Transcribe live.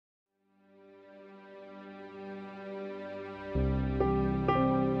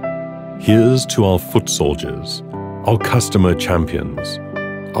Here's to our foot soldiers, our customer champions,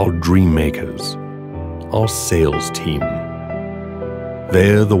 our dream makers, our sales team.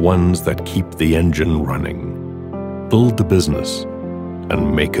 They're the ones that keep the engine running, build the business,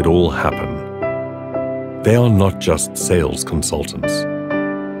 and make it all happen. They are not just sales consultants.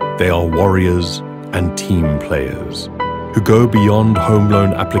 They are warriors and team players who go beyond home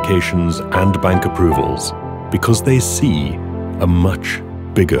loan applications and bank approvals because they see a much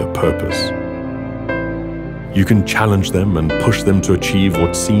bigger purpose. You can challenge them and push them to achieve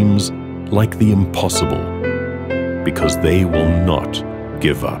what seems like the impossible because they will not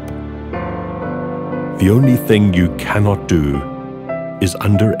give up. The only thing you cannot do is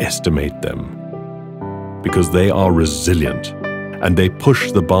underestimate them because they are resilient and they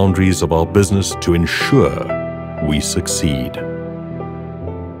push the boundaries of our business to ensure we succeed.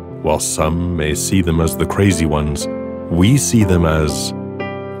 While some may see them as the crazy ones, we see them as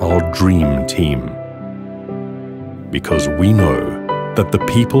our dream team. Because we know that the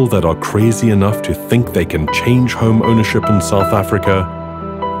people that are crazy enough to think they can change home ownership in South Africa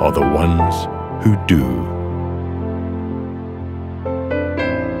are the ones who do.